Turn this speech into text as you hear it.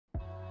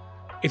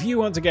If you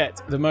want to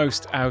get the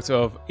most out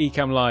of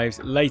Ecamm Live's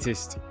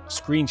latest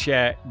screen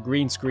share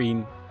green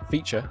screen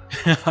feature,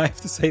 I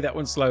have to say that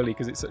one slowly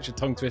because it's such a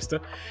tongue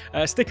twister,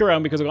 stick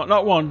around because I've got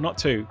not one, not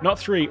two, not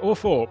three or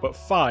four, but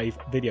 5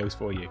 videos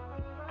for you.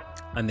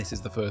 And this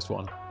is the first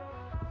one.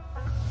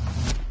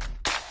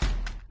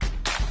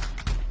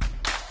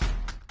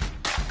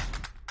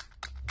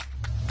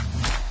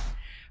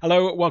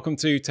 Hello, welcome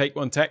to Take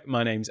One Tech.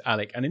 My name's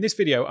Alec, and in this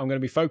video I'm going to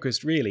be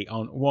focused really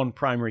on one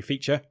primary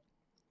feature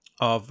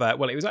of,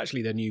 well, it was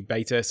actually the new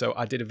beta, so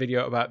I did a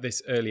video about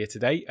this earlier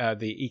today,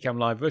 the Ecamm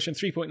Live version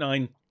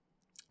 3.9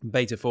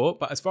 beta 4,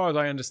 but as far as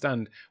I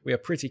understand, we are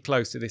pretty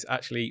close to this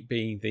actually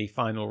being the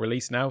final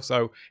release now,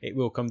 so it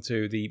will come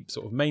to the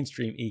sort of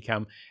mainstream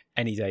Ecamm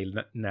any day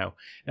now.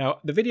 Now,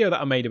 the video that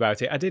I made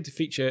about it, I did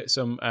feature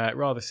some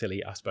rather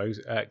silly, I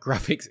suppose,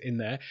 graphics in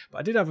there, but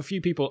I did have a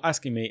few people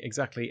asking me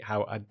exactly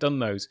how I'd done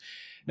those.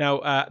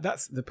 Now,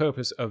 that's the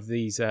purpose of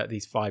these 5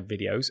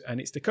 videos, and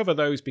it's to cover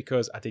those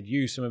because I did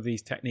use some of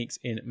these techniques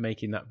in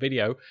making that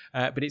video,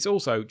 but it's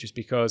also just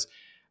because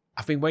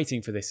I've been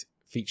waiting for this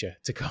feature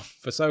to come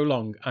for so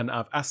long, and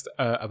I've asked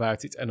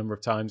about it a number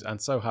of times,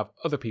 and so have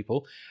other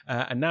people,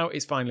 and now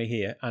it's finally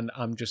here, and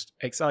I'm just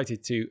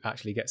excited to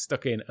actually get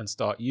stuck in and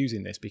start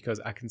using this because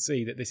I can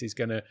see that this is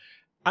going to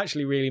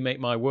actually really make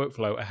my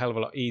workflow a hell of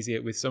a lot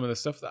easier with some of the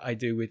stuff that I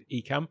do with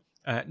Ecamm.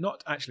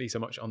 Not actually so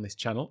much on this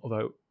channel,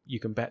 although you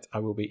can bet I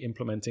will be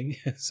implementing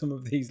some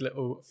of these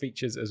little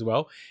features as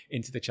well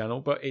into the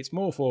channel, but it's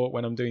more for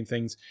when I'm doing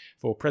things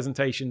for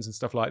presentations and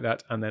stuff like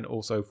that, and then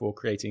also for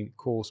creating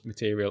course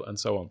material and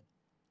so on.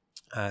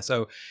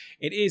 So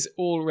it is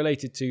all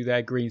related to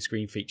their green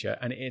screen feature,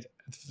 and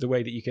the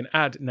way that you can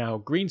add now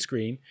green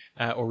screen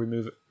or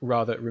remove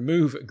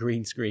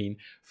green screen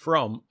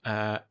from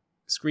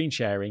screen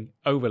sharing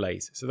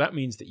overlays. So that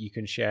means that you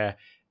can share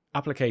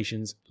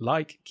applications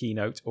like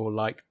Keynote or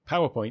like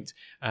PowerPoint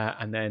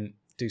and then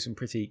do some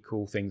pretty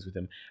cool things with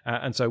them.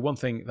 And so one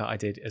thing that I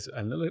did as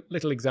a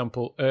little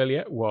example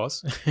earlier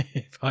was,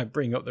 if I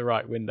bring up the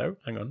right window,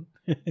 hang on,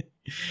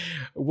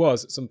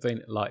 was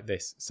something like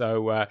this.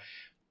 So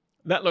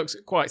that looks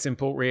quite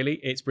simple, really.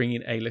 It's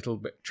bringing a little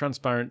bit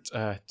transparent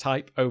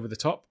type over the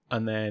top,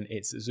 and then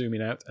it's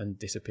zooming out and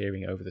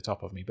disappearing over the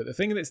top of me. But the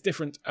thing that's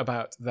different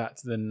about that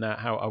than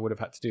how I would have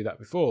had to do that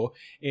before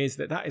is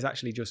that that is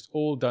actually just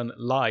all done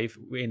live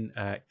in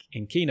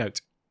Keynote.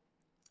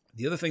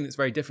 The other thing that's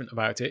very different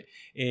about it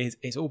is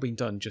it's all been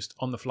done just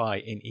on the fly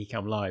in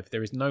Ecamm Live.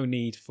 There is no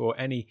need for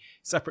any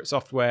separate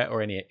software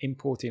or any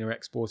importing or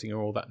exporting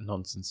or all that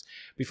nonsense.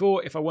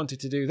 Before, if I wanted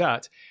to do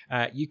that,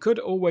 you could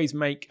always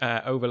make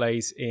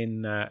overlays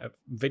in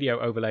video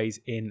overlays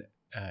in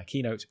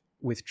Keynote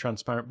with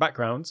transparent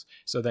backgrounds.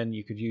 So then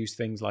you could use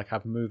things like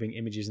have moving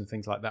images and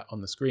things like that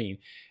on the screen.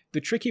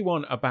 The tricky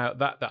one about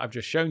that I've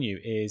just shown you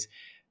is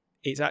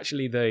it's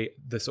actually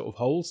the sort of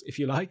holes, if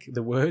you like,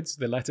 the words,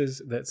 the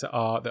letters that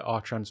are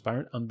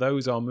transparent, and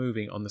those are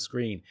moving on the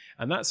screen.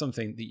 And that's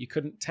something that you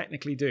couldn't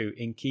technically do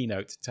in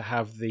Keynote, to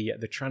have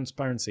the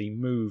transparency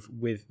move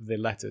with the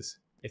letters,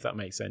 if that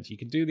makes sense. You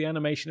can do the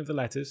animation of the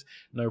letters,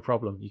 no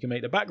problem. You can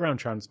make the background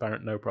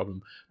transparent, no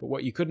problem. But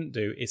what you couldn't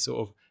do is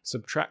sort of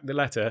subtract the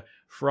letter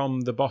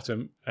from the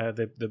bottom,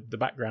 the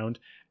background,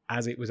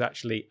 as it was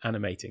actually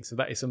animating. So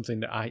that is something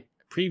that I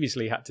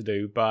previously had to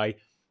do by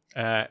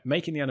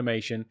making the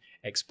animation,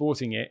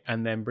 exporting it,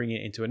 and then bringing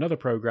it into another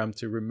program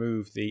to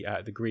remove the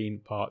green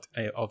part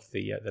of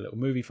the little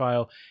movie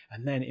file,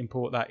 and then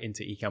import that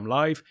into Ecamm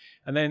Live.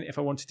 And then if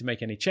I wanted to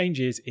make any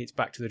changes, it's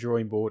back to the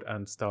drawing board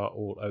and start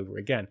all over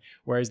again.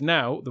 Whereas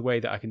now, the way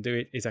that I can do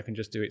it is I can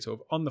just do it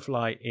sort of on the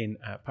fly in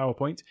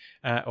PowerPoint,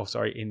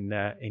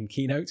 in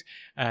Keynote,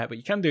 but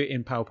you can do it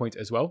in PowerPoint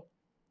as well.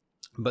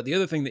 But the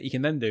other thing that you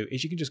can then do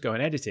is you can just go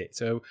and edit it.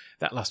 So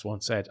that last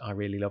one said, I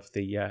really love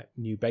the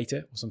new beta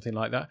or something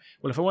like that.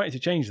 Well, if I wanted to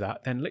change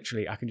that, then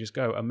literally I can just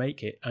go and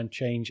make it and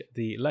change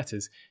the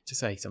letters to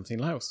say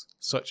something else,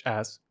 such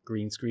as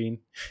green screen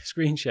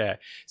share.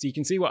 So you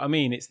can see what I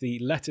mean. It's the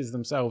letters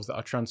themselves that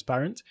are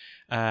transparent,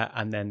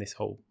 and then this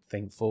whole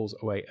thing falls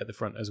away at the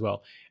front as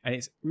well. And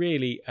it's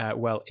really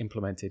well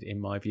implemented, in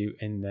my view,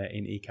 in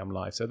Ecamm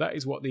Live. So that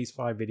is what these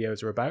 5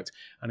 videos are about,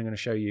 and I'm going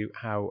to show you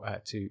how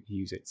to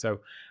use it.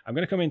 So I'm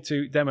going to come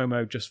into demo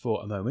mode just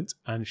for a moment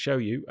and show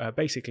you.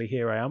 Basically,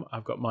 here I am.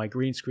 I've got my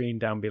green screen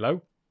down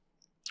below,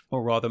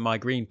 or rather my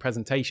green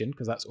presentation,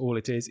 because that's all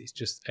it is. It's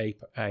just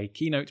a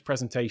Keynote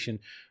presentation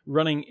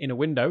running in a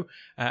window,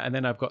 and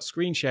then I've got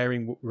screen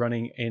sharing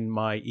running in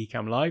my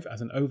Ecamm Live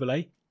as an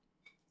overlay,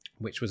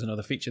 which was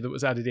another feature that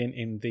was added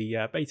in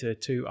the beta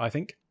 2, I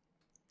think,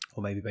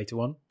 or maybe beta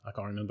 1. I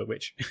can't remember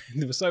which.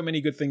 There were so many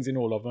good things in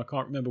all of them, I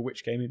can't remember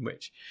which came in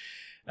which.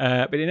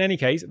 But in any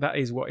case, that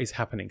is what is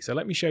happening. So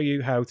let me show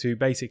you how to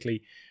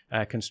basically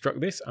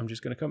construct this. I'm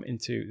just going to come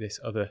into this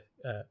other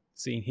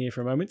scene here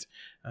for a moment.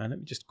 And let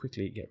me just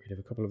quickly get rid of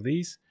a couple of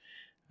these,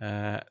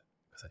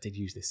 because I did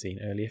use this scene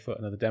earlier for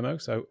another demo.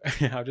 So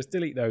I'll just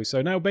delete those.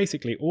 So now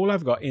basically all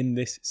I've got in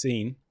this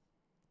scene,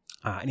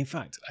 and in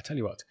fact, I tell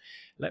you what,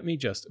 let me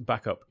just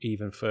back up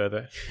even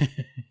further.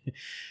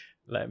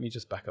 let me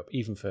just back up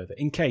even further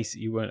in case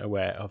you weren't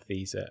aware of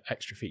these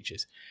extra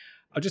features.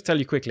 I'll just tell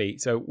you quickly.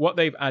 So what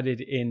they've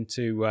added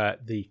into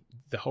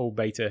the whole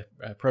beta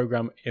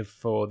program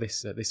for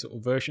this sort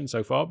of version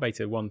so far,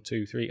 beta 1,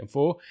 2, 3, and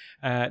 4,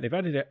 they've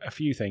added a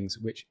few things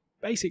which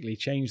basically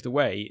change the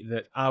way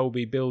that I will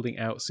be building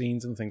out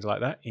scenes and things like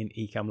that in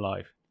Ecamm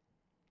Live.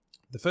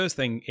 The first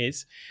thing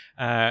is,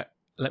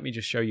 let me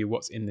just show you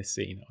what's in this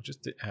scene. I'll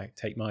just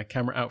take my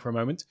camera out for a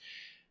moment.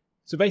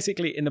 So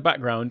basically in the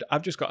background,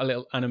 I've just got a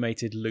little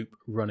animated loop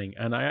running,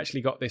 and I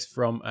actually got this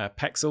from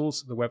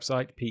Pexels, the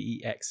website,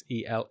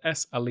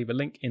 P-E-X-E-L-S. I'll leave a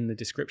link in the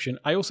description.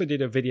 I also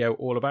did a video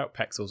all about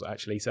Pexels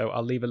actually, so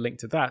I'll leave a link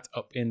to that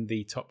up in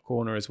the top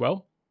corner as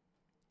well.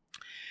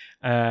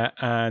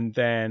 And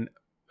then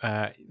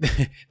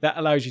that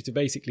allows you to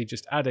basically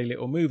just add a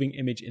little moving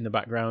image in the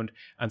background,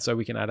 and so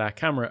we can add our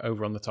camera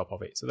over on the top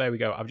of it. So there we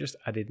go. I've just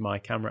added my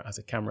camera as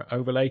a camera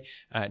overlay.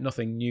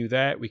 Nothing new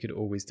there. We could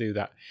always do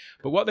that.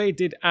 But what they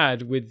did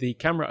add with the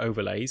camera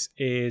overlays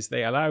is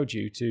they allowed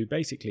you to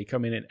basically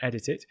come in and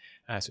edit it.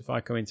 So if I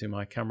come into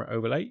my camera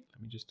overlay,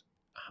 let me just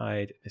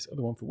hide this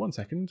other one for 1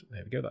 second.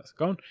 There we go, that's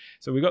gone.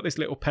 So we've got this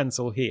little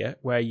pencil here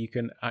where you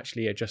can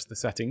actually adjust the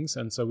settings,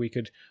 and so we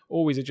could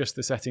always adjust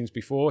the settings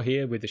before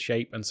here with the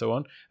shape and so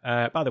on.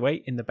 By the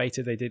way, in the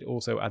beta they did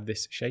also add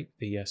this shape,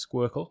 the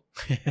Squircle.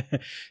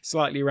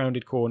 Slightly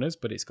rounded corners,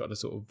 but it's got a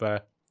sort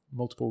of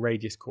multiple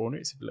radius corner.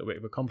 It's a little bit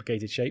of a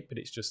complicated shape, but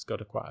it's just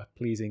got quite a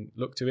pleasing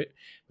look to it.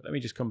 But let me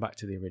just come back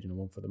to the original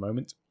one for the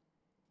moment.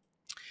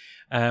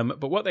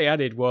 But what they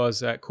added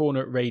was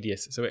corner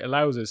radius. So it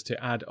allows us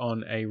to add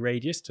on a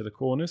radius to the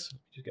corners.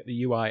 Just get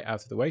the UI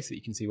out of the way so that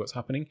you can see what's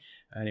happening.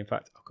 And in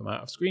fact, I'll come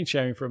out of screen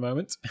sharing for a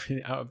moment,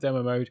 out of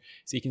demo mode,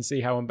 so you can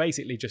see how I'm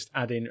basically just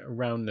adding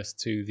roundness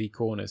to the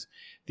corners.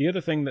 The other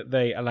thing that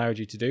they allowed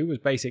you to do was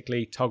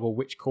basically toggle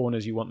which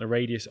corners you want the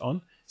radius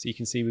on. So you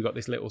can see we've got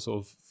this little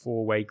sort of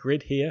four-way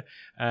grid here.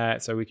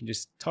 So we can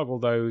just toggle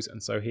those.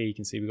 And so here you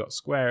can see we've got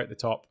square at the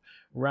top,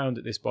 round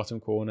at this bottom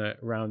corner,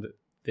 round at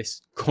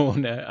this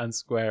corner, and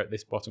square at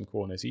this bottom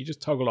corner. So you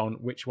just toggle on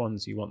which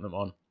ones you want them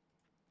on.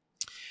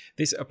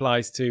 This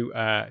applies to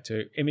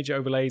image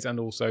overlays and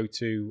also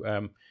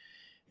to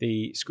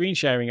the screen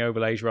sharing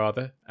overlays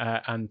rather,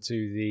 and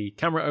to the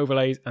camera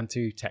overlays and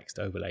to text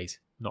overlays,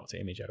 not to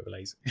image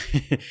overlays.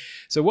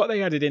 So what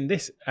they added in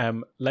this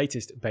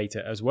latest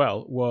beta as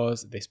well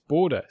was this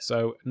border.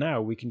 So now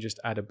we can just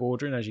add a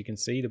border, and as you can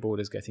see, the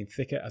border is getting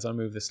thicker as I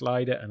move the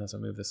slider, and as I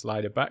move the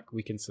slider back,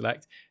 we can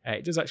select.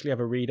 It does actually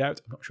have a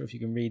readout. I'm not sure if you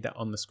can read that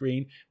on the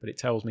screen, but it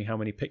tells me how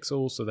many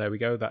pixels. So there we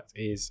go. That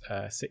is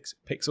 6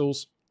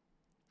 pixels.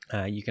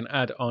 You can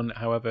add on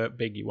however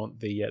big you want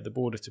the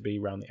border to be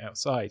around the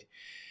outside.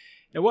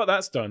 Now what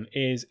that's done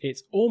is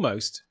it's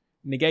almost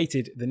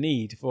negated the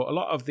need for a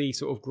lot of the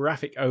sort of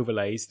graphic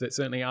overlays that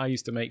certainly I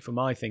used to make for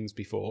my things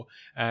before,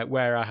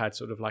 where I had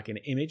sort of like an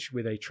image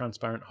with a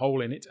transparent hole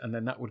in it, and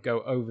then that would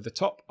go over the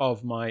top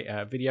of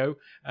my video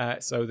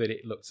so that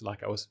it looked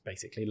like I was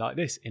basically like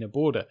this in a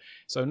border.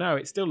 So now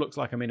it still looks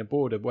like I'm in a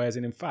border, whereas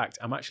in fact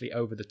I'm actually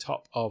over the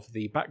top of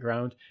the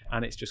background,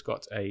 and it's just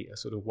got a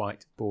sort of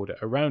white border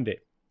around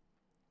it.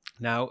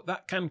 Now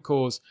that can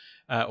cause,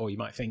 or you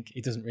might think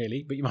it doesn't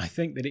really, but you might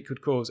think that it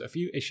could cause a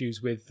few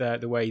issues with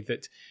the way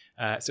that,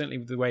 certainly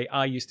with the way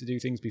I used to do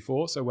things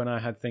before. So when I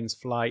had things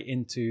fly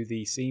into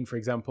the scene, for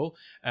example,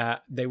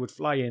 they would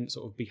fly in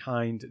sort of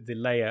behind the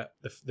layer,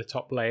 the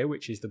top layer,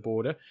 which is the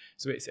border.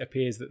 So it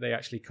appears that they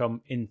actually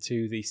come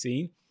into the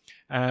scene.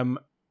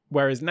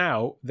 Whereas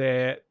now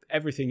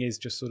everything is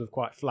just sort of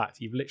quite flat.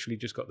 You've literally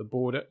just got the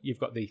border, you've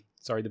got the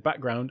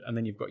background, and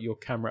then you've got your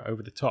camera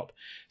over the top.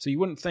 So you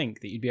wouldn't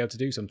think that you'd be able to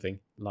do something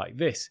like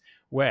this,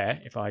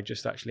 where if I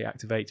just actually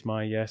activate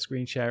my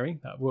screen sharing,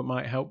 that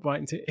might help,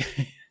 mightn't it?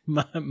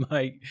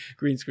 my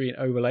green screen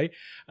overlay.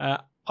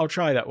 I'll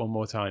try that one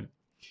more time.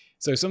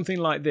 So something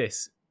like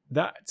this.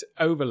 That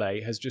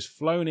overlay has just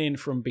flown in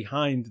from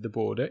behind the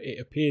border.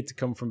 It appeared to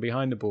come from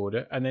behind the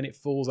border, and then it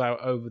falls out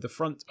over the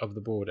front of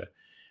the border.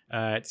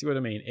 See what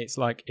I mean? It's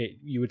like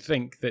you would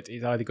think that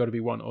it's either got to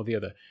be one or the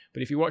other.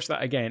 But if you watch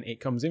that again,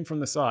 it comes in from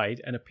the side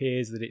and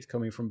appears that it's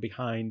coming from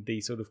behind the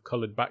sort of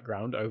coloured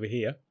background over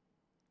here.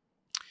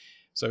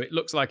 So it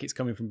looks like it's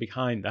coming from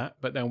behind that.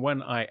 But then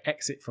when I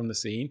exit from the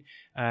scene,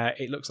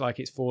 it looks like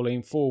it's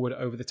falling forward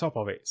over the top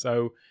of it.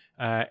 So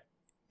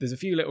there's a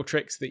few little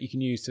tricks that you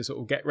can use to sort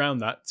of get around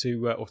that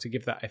or to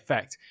give that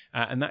effect.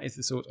 And that is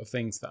the sort of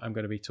things that I'm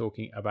going to be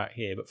talking about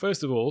here. But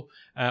first of all,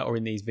 or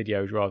in these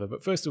videos rather,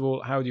 but first of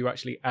all, how do you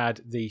actually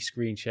add the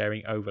screen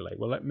sharing overlay?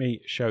 Well, let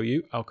me show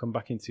you. I'll come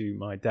back into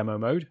my demo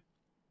mode.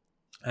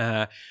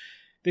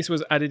 This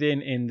was added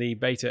in the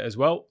beta as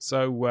well.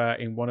 So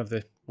in one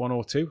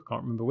or two,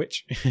 can't remember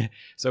which.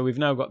 So we've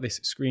now got this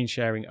screen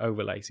sharing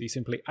overlay. So you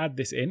simply add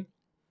this in,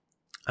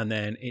 and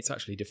then it's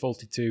actually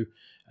defaulted to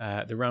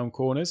the round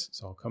corners.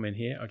 So I'll come in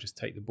here, I'll just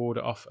take the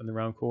border off and the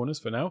round corners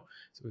for now.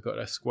 So we've got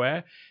a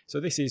square. So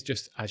this is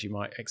just as you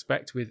might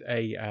expect with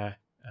a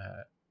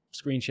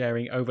screen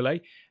sharing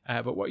overlay.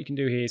 But what you can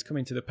do here is come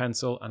into the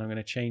pencil, and I'm going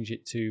to change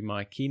it to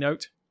my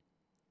Keynote.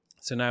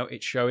 So now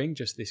it's showing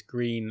just this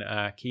green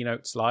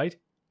keynote slide.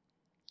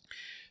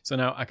 So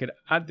now I could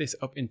add this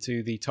up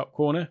into the top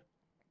corner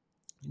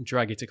and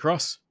drag it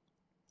across.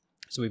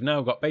 So we've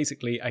now got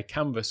basically a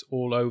canvas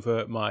all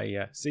over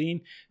my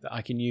scene that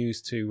I can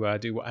use to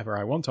do whatever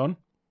I want on.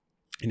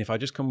 And if I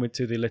just come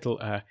to the little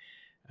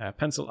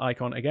pencil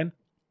icon again,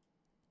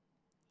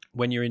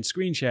 when you're in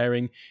screen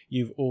sharing,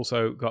 you've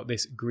also got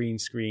this green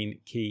screen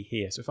key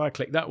here. So if I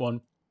click that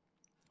one,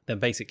 then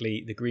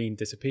basically the green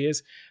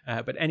disappears,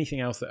 but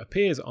anything else that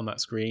appears on that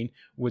screen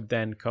would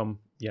then come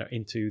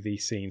into the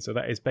scene. So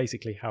that is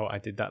basically how I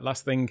did that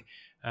last thing,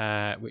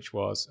 which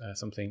was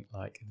something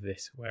like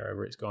this,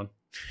 wherever it's gone.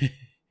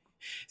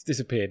 It's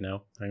disappeared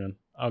now. Hang on,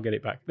 I'll get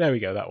it back. There we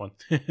go, that one.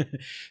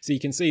 So you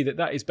can see that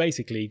that is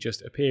basically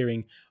just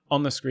appearing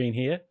on the screen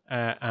here,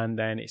 and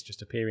then it's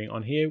just appearing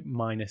on here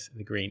minus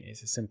the green.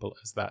 It's as simple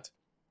as that.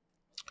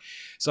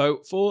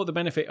 So for the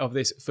benefit of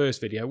this first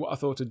video, what I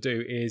thought I'd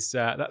do is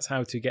that's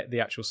how to get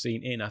the actual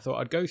scene in. I thought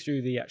I'd go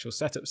through the actual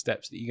setup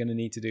steps that you're going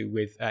to need to do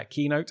with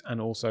Keynote,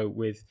 and also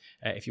with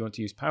if you want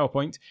to use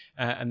PowerPoint,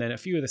 and then a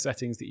few of the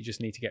settings that you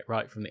just need to get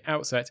right from the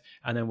outset,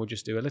 and then we'll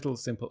just do a little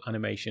simple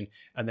animation,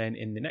 and then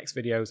in the next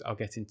videos I'll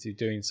get into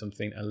doing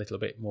something a little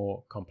bit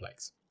more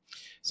complex.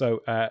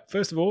 So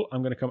first of all,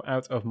 I'm going to come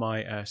out of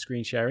my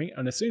screen sharing,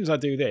 and as soon as I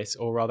do this,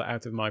 or rather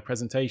out of my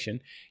presentation,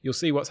 you'll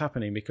see what's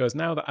happening, because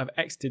now that I've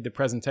exited the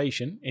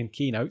presentation in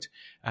Keynote,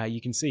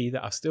 you can see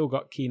that I've still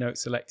got Keynote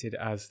selected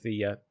as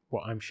the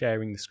what I'm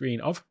sharing the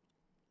screen of.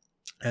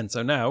 And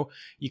so now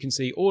you can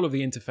see all of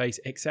the interface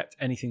except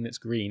anything that's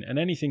green, and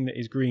anything that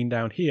is green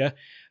down here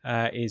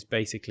is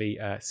basically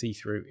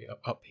see-through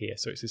up here.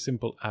 So it's as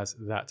simple as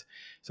that.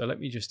 So let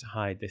me just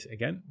hide this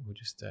again. We'll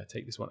just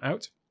take this one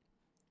out.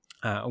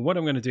 And what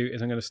I'm going to do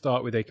is I'm going to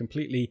start with a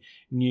completely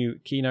new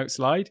Keynote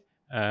slide.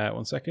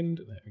 1 second,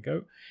 there we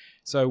go.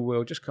 So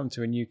we'll just come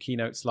to a new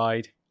Keynote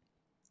slide.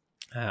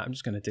 I'm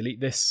just going to delete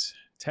this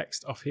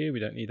text off here.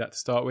 We don't need that to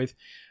start with.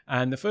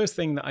 And the first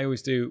thing that I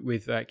always do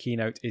with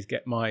Keynote is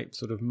get my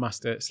sort of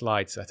master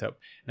slide set up.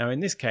 Now in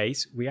this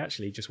case, we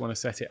actually just want to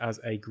set it as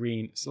a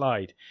green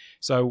slide.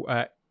 So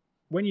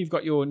when you've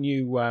got your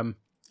new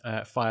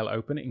file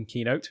open in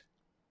Keynote,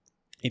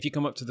 if you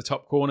come up to the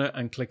top corner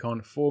and click on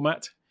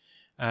Format,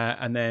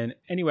 and then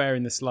anywhere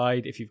in the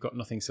slide, if you've got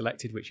nothing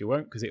selected, which you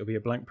won't because it'll be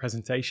a blank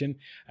presentation,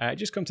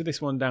 just come to this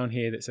one down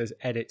here that says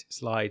Edit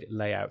Slide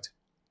Layout.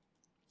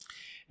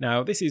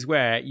 Now this is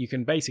where you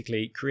can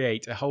basically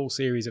create a whole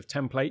series of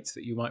templates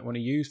that you might want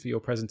to use for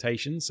your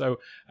presentation. So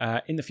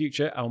in the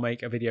future, I'll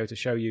make a video to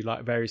show you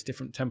like various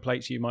different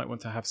templates you might want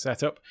to have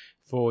set up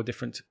for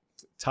different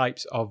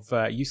types of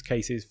use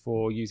cases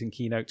for using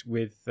Keynote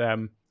with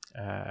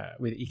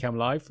Ecamm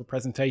Live for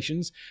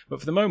presentations. But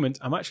for the moment,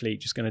 I'm actually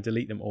just going to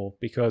delete them all,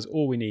 because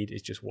all we need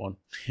is just one.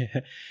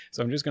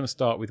 So I'm just going to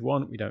start with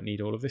one. We don't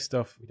need all of this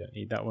stuff. We don't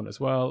need that one as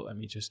well. Let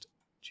me just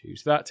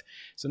choose that.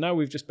 So now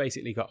we've just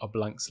basically got a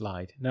blank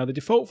slide. Now the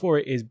default for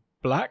it is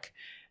black.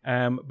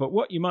 But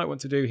what you might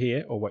want to do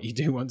here, or what you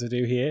do want to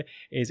do here,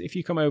 is if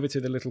you come over to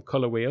the little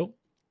color wheel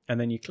and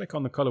then you click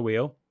on the color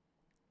wheel,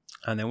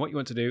 and then what you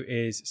want to do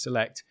is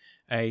select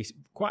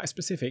quite a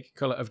specific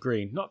color of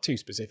green. Not too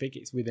specific,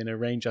 it's within a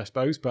range I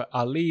suppose, but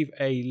I'll leave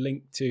a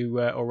link to,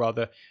 or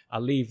rather I'll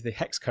leave the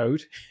hex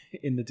code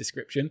in the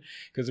description,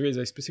 because there is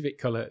a specific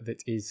color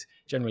that is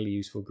generally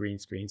used for green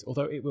screens,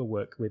 although it will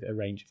work with a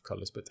range of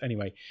colors. But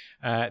anyway,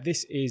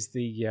 this is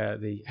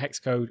the hex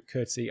code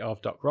courtesy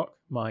of DocRock,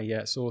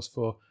 my source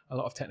for a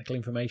lot of technical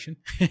information.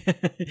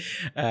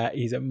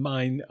 He's a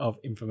mine of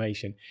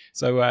information.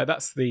 So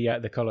that's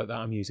the color that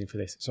I'm using for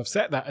this. So I've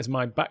set that as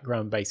my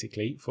background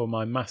basically for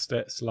my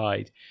master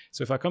slide.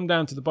 So if I come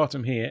down to the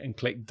bottom here and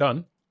click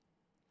done,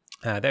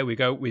 there we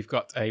go. We've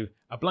got a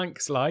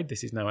blank slide.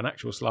 This is now an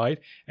actual slide.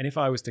 And if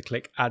I was to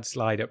click add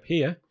slide up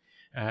here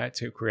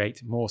to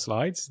create more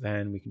slides,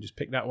 then we can just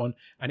pick that one,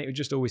 and it would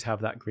just always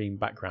have that green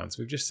background.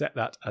 So we've just set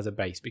that as a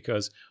base,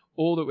 because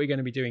all that we're going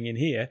to be doing in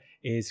here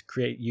is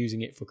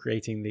using it for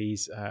creating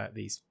these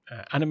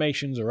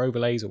animations or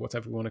overlays or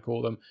whatever we want to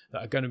call them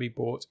that are going to be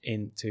brought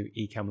into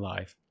Ecamm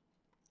Live.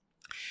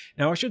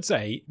 Now, I should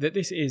say that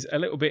this is a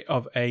little bit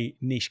of a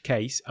niche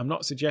case. I'm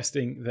not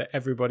suggesting that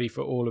everybody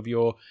for all of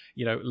your,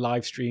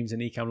 live streams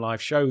and Ecamm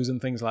Live shows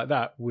and things like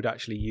that would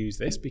actually use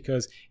this,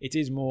 because it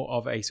is more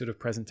of a sort of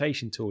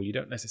presentation tool. You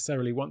don't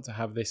necessarily want to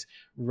have this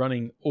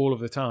running all of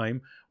the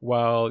time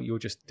while you're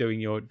just doing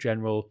your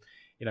general,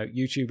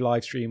 YouTube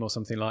live stream or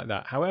something like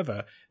that.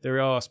 However,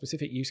 there are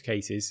specific use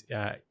cases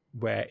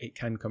where it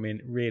can come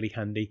in really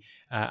handy,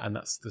 and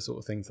that's the sort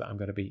of things that I'm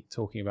going to be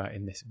talking about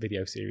in this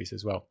video series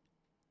as well.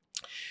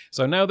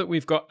 So now that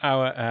we've got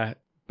our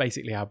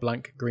basically our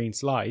blank green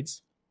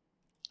slides,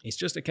 it's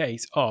just a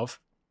case of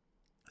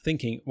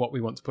thinking what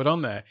we want to put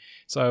on there.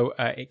 So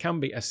it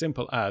can be as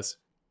simple as,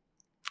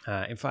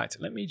 in fact,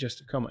 let me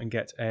just come and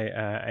get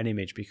an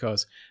image,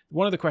 because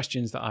one of the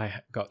questions that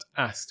I got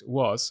asked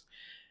was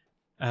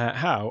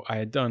how I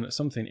had done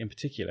something in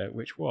particular,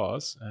 which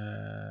was,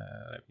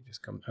 let me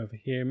just come over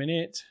here a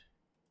minute.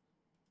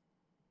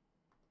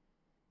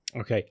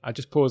 Okay, I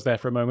just paused there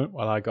for a moment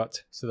while I got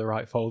to the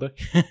right folder.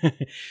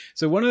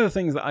 So one of the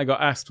things that I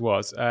got asked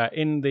was,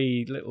 in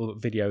the little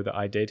video that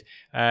I did,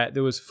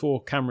 there was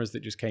 4 cameras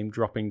that just came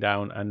dropping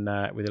down and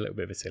with a little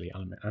bit of a silly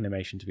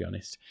animation, to be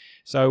honest.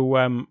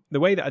 So the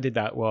way that I did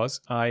that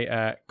was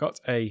I got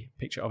a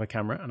picture of a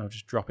camera, and I'll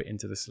just drop it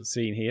into the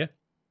scene here.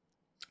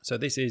 So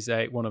this is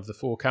one of the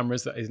 4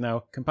 cameras that is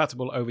now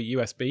compatible over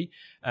USB,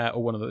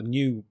 or one of the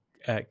new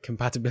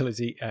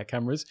compatibility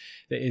cameras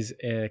that is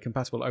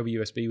compatible over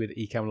USB with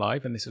Ecamm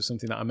Live, and this was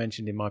something that I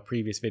mentioned in my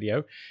previous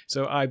video.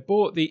 So I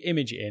bought the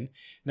image in.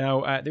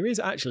 Now there is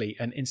actually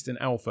an Instant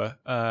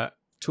Alpha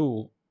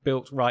tool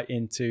built right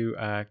into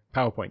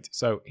PowerPoint.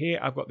 So here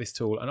I've got this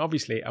tool, and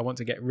obviously I want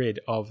to get rid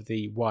of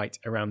the white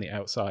around the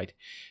outside.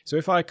 So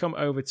if I come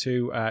over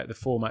to the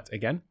format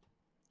again,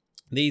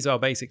 these are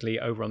basically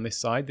over on this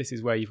side. This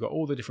is where you've got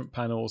all the different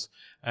panels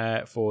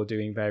for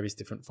doing various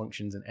different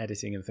functions and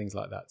editing and things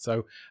like that.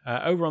 So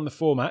over on the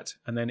format,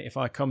 and then if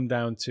I come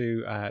down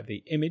to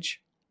the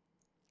image,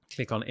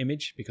 click on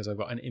image because I've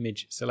got an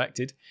image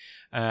selected.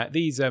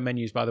 These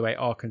menus, by the way,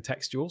 are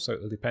contextual, so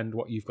it will depend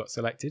what you've got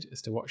selected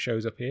as to what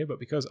shows up here. But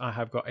because I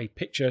have got a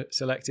picture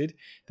selected,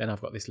 then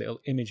I've got this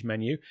little image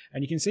menu.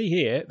 And you can see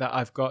here that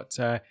I've got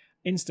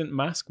instant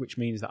mask, which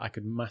means that I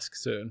could mask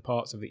certain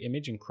parts of the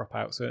image and crop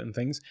out certain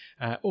things,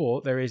 or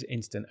there is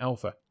instant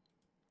alpha.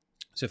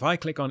 So if I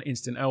click on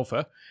instant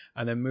alpha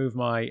and then move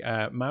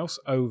my mouse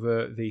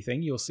over the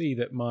thing, you'll see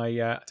that my,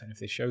 I don't know if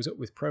this shows up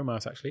with Pro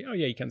Mouse actually. Oh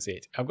yeah, you can see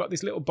it. I've got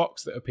this little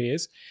box that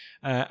appears,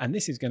 and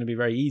this is going to be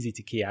very easy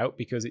to key out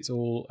because it's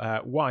all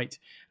white,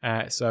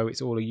 so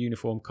it's all a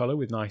uniform color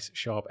with nice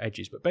sharp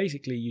edges. But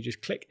basically you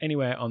just click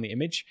anywhere on the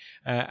image,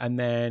 and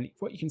then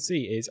what you can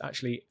see is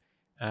actually,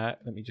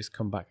 let me just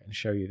come back and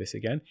show you this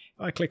again.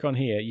 If I click on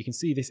here, you can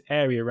see this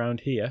area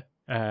around here,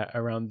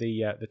 around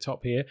the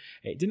top here.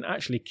 It didn't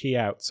actually key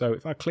out. So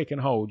if I click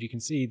and hold, you can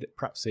see that,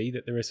 perhaps see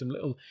that there are some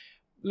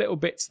little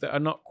bits that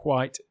are not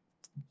quite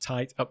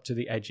tight up to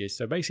the edges.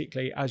 So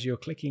basically, as you're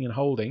clicking and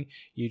holding,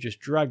 you just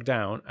drag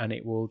down and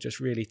it will just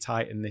really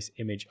tighten this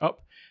image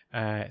up.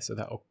 So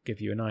that will give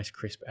you a nice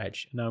crisp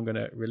edge. Now I'm going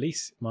to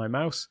release my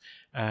mouse,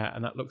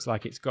 and that looks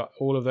like it's got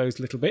all of those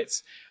little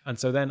bits. And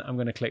so then I'm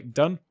going to click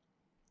done.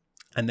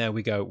 And there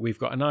we go. We've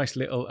got a nice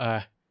little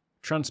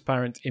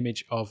transparent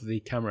image of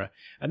the camera.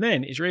 And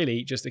then it's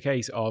really just a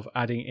case of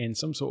adding in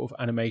some sort of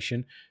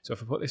animation. So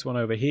if I put this one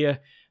over here,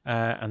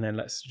 and then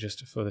let's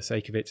just, for the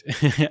sake of it,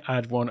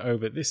 add one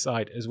over this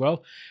side as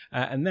well.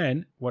 And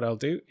then what I'll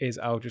do is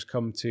I'll just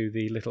come to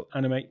the little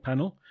animate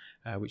panel,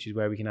 which is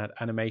where we can add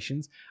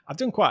animations. I've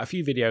done quite a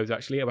few videos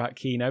actually about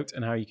Keynote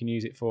and how you can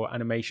use it for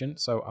animation.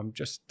 So I'm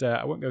just,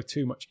 I won't go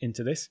too much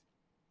into this.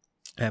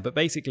 But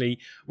basically,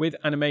 with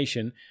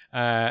animation,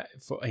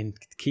 in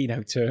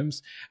Keynote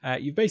terms,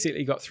 you've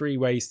basically got 3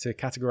 ways to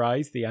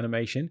categorize the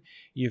animation.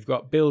 You've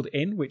got build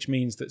in, which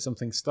means that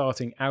something's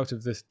starting out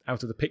of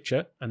the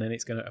picture, and then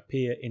it's going to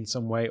appear in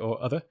some way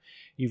or other.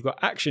 You've got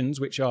actions,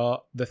 which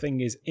are the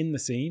thing is in the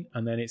scene,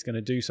 and then it's going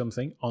to do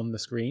something on the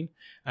screen,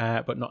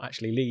 but not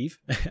actually leave.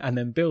 And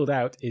then build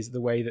out is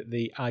the way that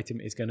the item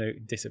is going to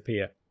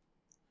disappear.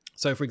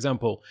 So, for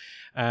example,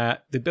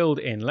 the build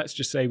in. Let's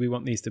just say we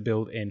want these to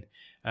build in.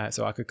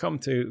 So I could come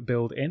to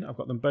build in. I've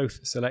got them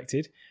both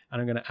selected, and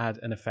I'm going to add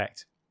an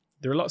effect.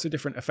 There are lots of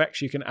different effects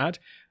you can add,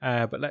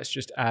 but let's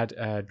just add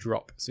a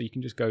drop. So you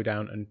can just go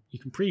down and you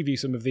can preview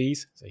some of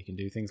these. So you can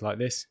do things like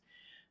this,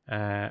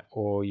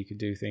 or you could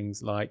do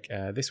things like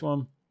this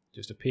one,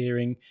 just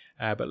appearing.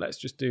 But let's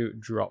just do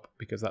drop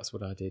because that's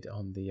what I did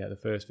on the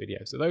first video.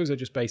 So those are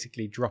just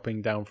basically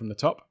dropping down from the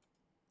top.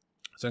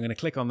 So I'm going to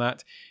click on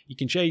that. You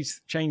can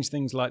change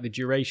things like the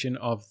duration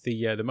of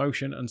the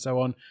motion and so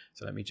on.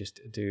 So let me just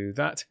do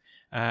that.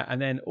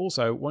 And then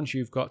also, once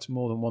you've got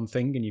more than one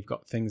thing and you've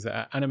got things that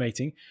are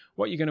animating,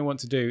 what you're going to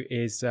want to do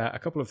is a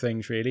couple of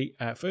things really.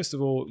 First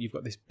of all, you've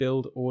got this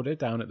build order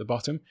down at the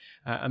bottom,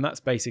 and that's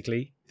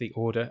basically the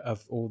order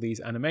of all these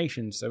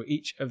animations. So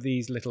each of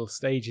these little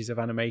stages of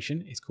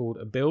animation is called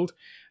a build.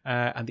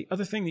 And the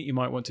other thing that you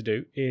might want to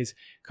do is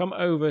come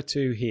over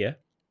to here.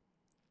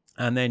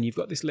 And then you've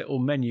got this little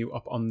menu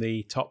up on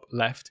the top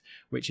left,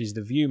 which is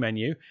the view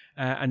menu.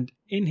 And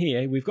in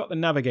here, we've got the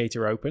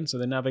navigator open. So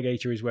the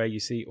navigator is where you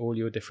see all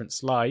your different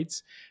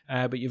slides.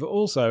 But you've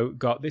also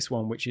got this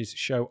one, which is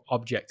show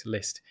object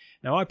list.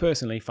 Now, I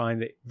personally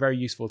find it very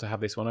useful to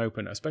have this one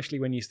open, especially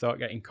when you start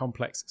getting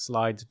complex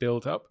slides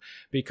built up,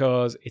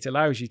 because it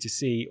allows you to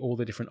see all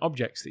the different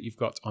objects that you've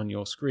got on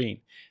your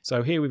screen.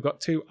 So here we've got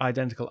 2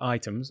 identical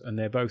items, and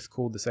they're both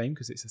called the same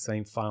because it's the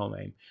same file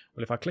name.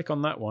 Well, if I click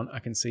on that one, I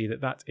can see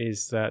that that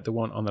is the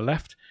one on the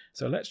left.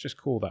 So let's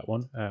just call that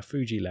one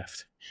Fuji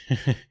left.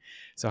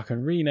 So I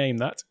can rename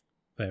that.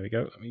 There we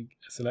go. Let me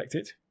select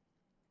it.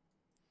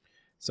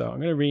 So I'm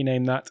going to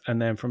rename that,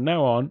 and then from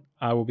now on,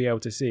 I will be able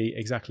to see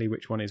exactly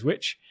which one is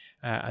which.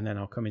 And then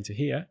I'll come into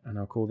here, and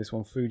I'll call this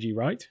one Fuji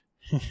right.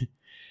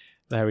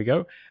 There we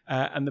go.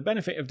 And the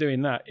benefit of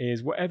doing that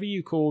is whatever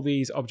you call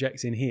these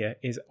objects in here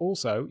is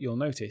also, you'll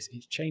notice,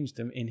 it's changed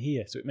them in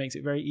here. So it makes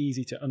it very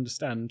easy to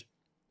understand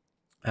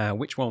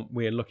which one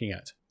we're looking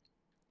at.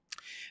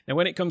 Now,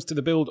 when it comes to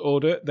the build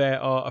order,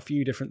 there are a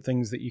few different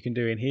things that you can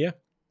do in here.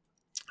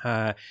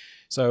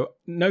 So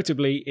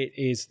notably, it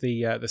is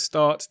the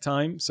start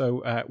time.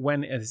 So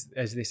when is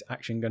this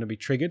action going to be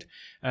triggered?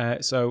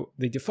 So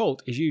the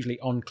default is usually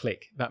on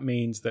click. That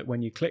means that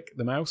when you click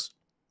the mouse,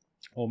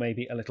 or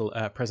maybe a little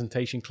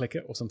presentation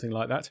clicker or something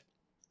like that,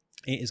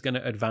 it is going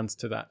to advance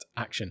to that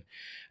action.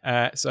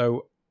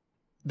 So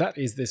that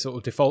is the sort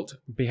of default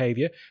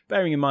behavior,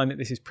 bearing in mind that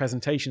this is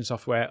presentation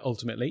software.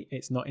 Ultimately,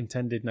 it's not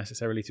intended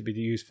necessarily to be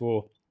used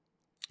for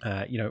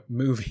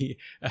movie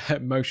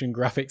motion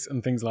graphics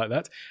and things like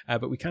that,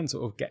 but we can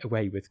sort of get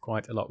away with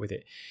quite a lot with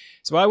it.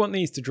 So I want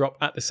these to drop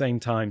at the same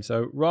time.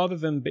 So rather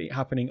than be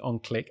happening on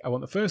click, I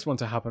want the first one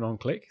to happen on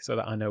click so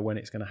that I know when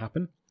it's going to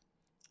happen.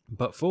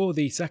 But for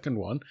the second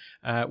one,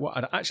 what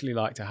I'd actually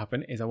like to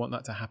happen is I want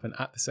that to happen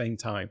at the same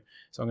time.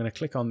 So I'm going to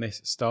click on this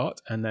start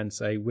and then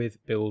say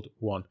with build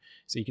 1.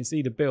 So you can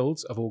see the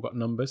builds have all got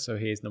numbers. So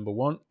here's number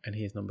 1 and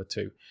here's number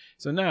 2.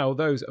 So now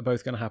those are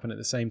both going to happen at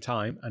the same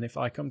time. And if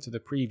I come to the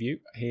preview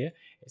here,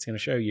 it's going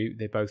to show you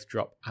they both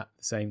drop at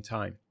the same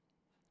time.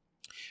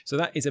 So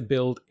that is a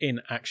build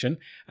in action.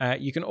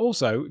 You can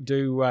also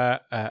do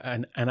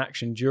an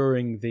action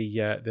during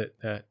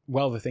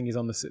while the thing is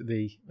on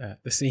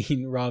the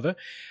scene rather.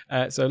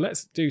 So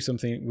let's do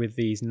something with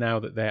these now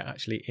that they're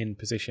actually in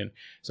position.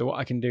 So what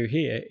I can do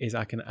here is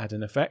I can add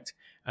an effect,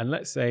 and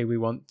let's say we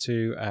want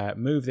to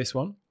move this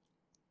one.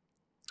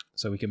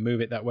 So we can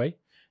move it that way.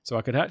 So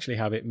I could actually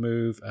have it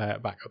move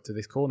back up to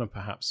this corner,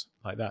 perhaps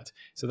like that.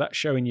 So that's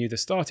showing you the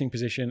starting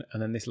position,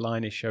 and then this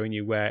line is showing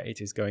you where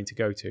it is going to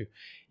go to.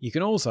 You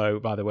can also,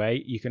 by the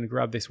way, you can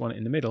grab this one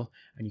in the middle,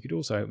 and you could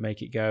also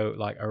make it go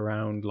like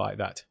around like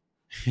that.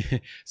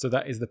 So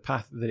that is the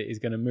path that it is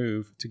going to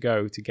move to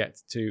go to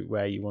get to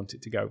where you want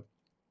it to go.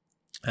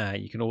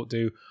 You can all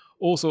do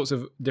all sorts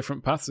of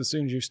different paths. As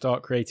soon as you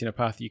start creating a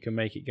path, you can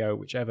make it go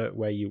whichever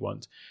way you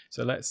want.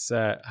 So let's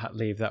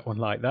leave that one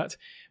like that.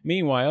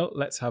 Meanwhile,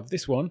 let's have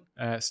this one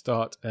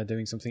start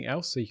doing something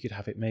else. So you could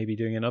have it maybe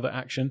doing another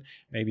action.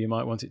 Maybe you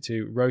might want it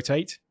to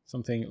rotate,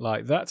 something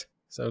like that.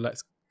 So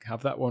let's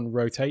have that one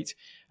rotate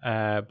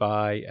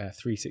by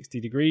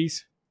 360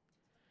 degrees.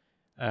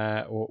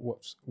 Or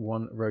whoops,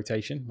 one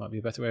rotation might be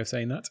a better way of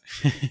saying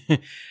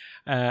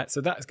that.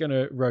 So that's going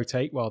to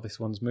rotate while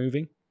this one's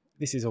moving.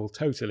 This is all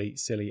totally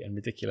silly and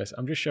ridiculous.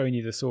 I'm just showing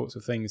you the sorts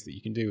of things that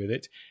you can do with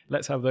it.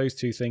 Let's have those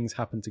two things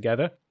happen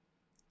together.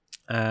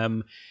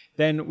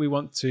 Then we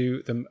want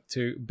them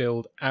to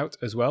build out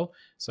as well.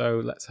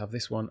 So let's have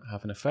this one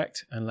have an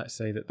effect, and let's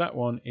say that that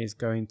one is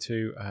going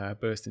to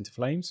burst into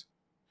flames.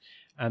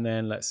 And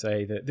then let's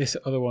say that this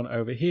other one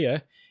over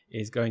here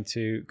is going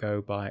to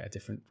go by a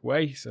different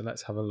way. So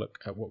let's have a look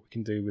at what we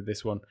can do with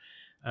this one.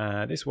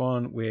 This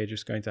one, we're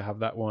just going to have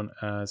that one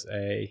as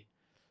a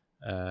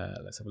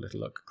let's have a little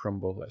look.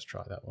 Crumble. Let's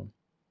try that one.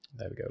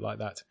 There we go, like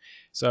that.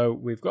 So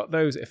we've got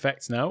those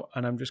effects now,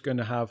 and I'm just going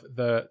to have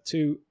the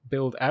two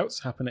build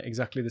outs happen at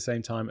exactly the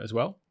same time as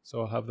well. So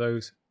I'll have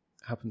those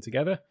happen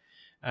together.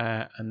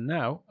 And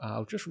now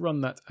I'll just run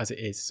that as it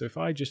is. So if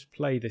I just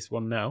play this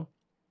one now,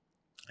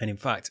 and in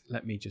fact,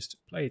 let me just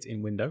play it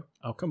in window.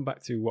 I'll come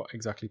back to what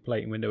exactly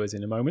play in window is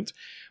in a moment.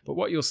 But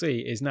what you'll see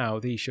is now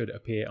these should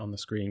appear on the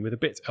screen with a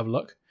bit of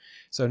luck.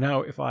 So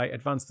now if I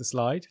advance the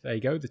slide, there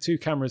you go. The two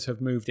cameras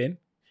have moved in.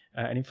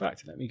 And in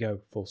fact, let me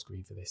go full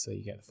screen for this so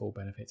you get the full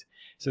benefit.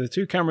 So the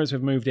two cameras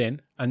have moved in.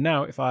 And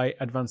now if I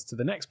advance to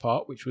the next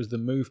part, which was the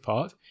move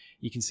part,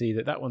 you can see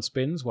that that one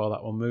spins while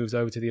that one moves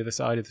over to the other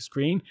side of the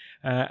screen.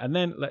 And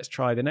then let's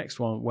try the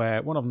next one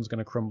where one of them is going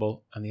to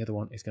crumble and the other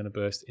one is going to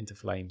burst into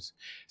flames.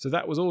 So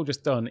that was all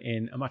just done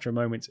in a matter of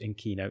moments in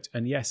Keynote.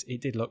 And yes, it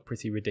did look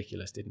pretty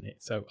ridiculous, didn't it?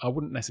 So I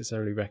wouldn't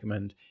necessarily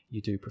recommend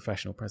you do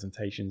professional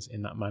presentations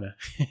in that manner.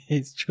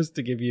 It's just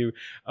to give you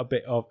a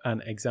bit of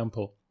an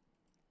example.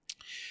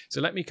 So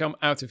let me come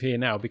out of here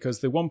now, because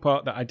the one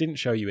part that I didn't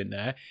show you in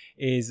there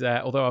is,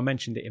 although I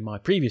mentioned it in my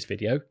previous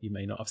video, you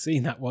may not have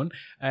seen that one,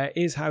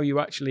 is how you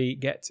actually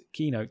get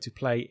Keynote to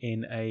play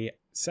in a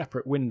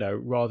separate window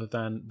rather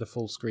than the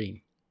full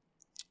screen.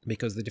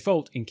 Because the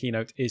default in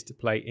Keynote is to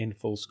play in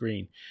full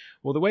screen.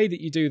 Well, the way that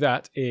you do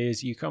that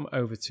is you come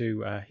over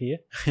to here,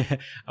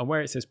 and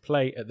where it says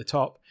play at the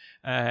top,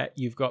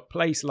 you've got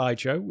play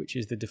slideshow, which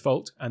is the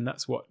default, and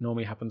that's what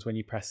normally happens when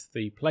you press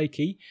the play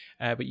key.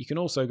 But you can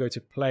also go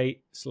to play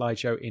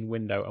slideshow in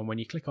window, and when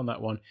you click on that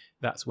one,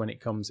 that's when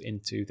it comes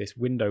into this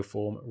window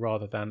form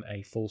rather than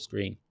a full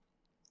screen.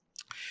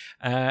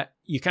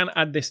 You can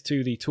add this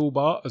to the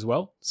toolbar as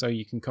well. So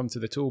you can come to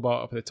the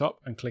toolbar up at the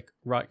top and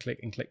right click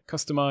and click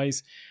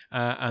customize.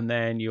 And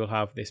then you'll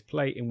have this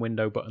play in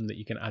window button that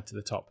you can add to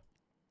the top.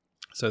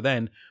 So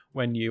then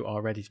when you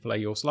are ready to play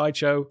your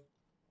slideshow,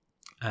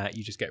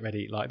 you just get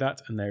ready like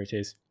that. And there it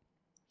is.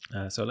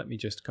 So let me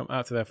just come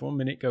out of there for 1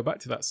 minute, go back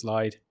to that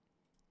slide,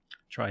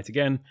 try it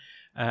again.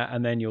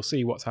 And then you'll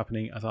see what's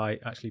happening as I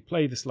actually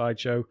play the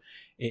slideshow.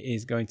 It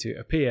is going to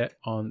appear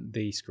on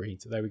the screen.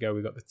 So there we go.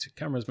 We've got the two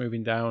cameras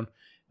moving down.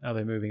 Now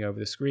they're moving over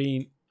the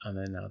screen, and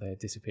then now they're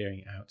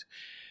disappearing out.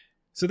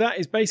 So that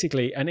is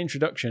basically an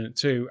introduction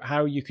to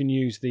how you can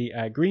use the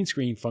green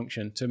screen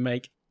function to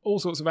make all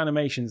sorts of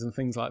animations and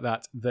things like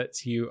that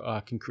that you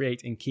can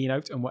create in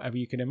Keynote, and whatever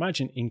you can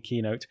imagine in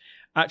Keynote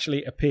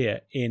actually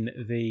appear in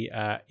the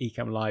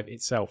Ecamm Live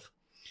itself.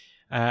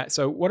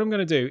 So what I'm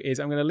going to do is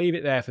I'm going to leave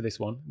it there for this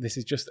one. This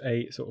is just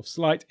a sort of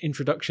slight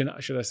introduction,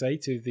 should I say,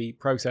 to the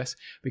process,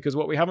 because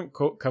what we haven't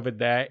covered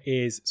there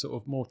is sort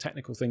of more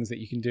technical things that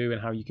you can do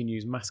and how you can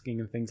use masking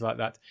and things like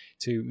that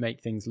to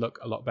make things look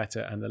a lot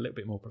better and a little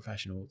bit more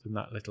professional than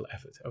that little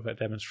effort of a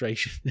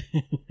demonstration.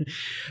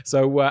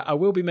 So I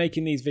will be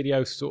making these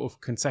videos sort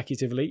of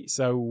consecutively.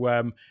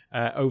 So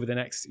over the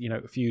next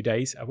few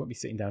days, I won't be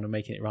sitting down and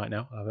making it right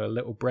now. I'll have a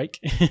little break.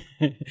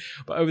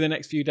 But over the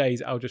next few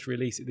days, I'll just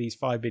release these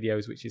 5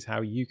 videos, which is how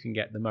you can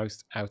get the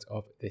most out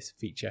of this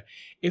feature.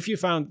 If you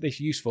found this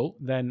useful,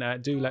 then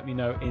do let me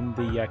know in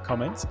the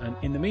comments. And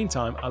in the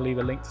meantime, I'll leave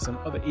a link to some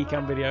other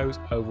Ecamm videos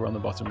over on the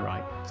bottom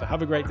right. So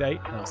have a great day,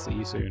 and I'll see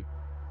you soon.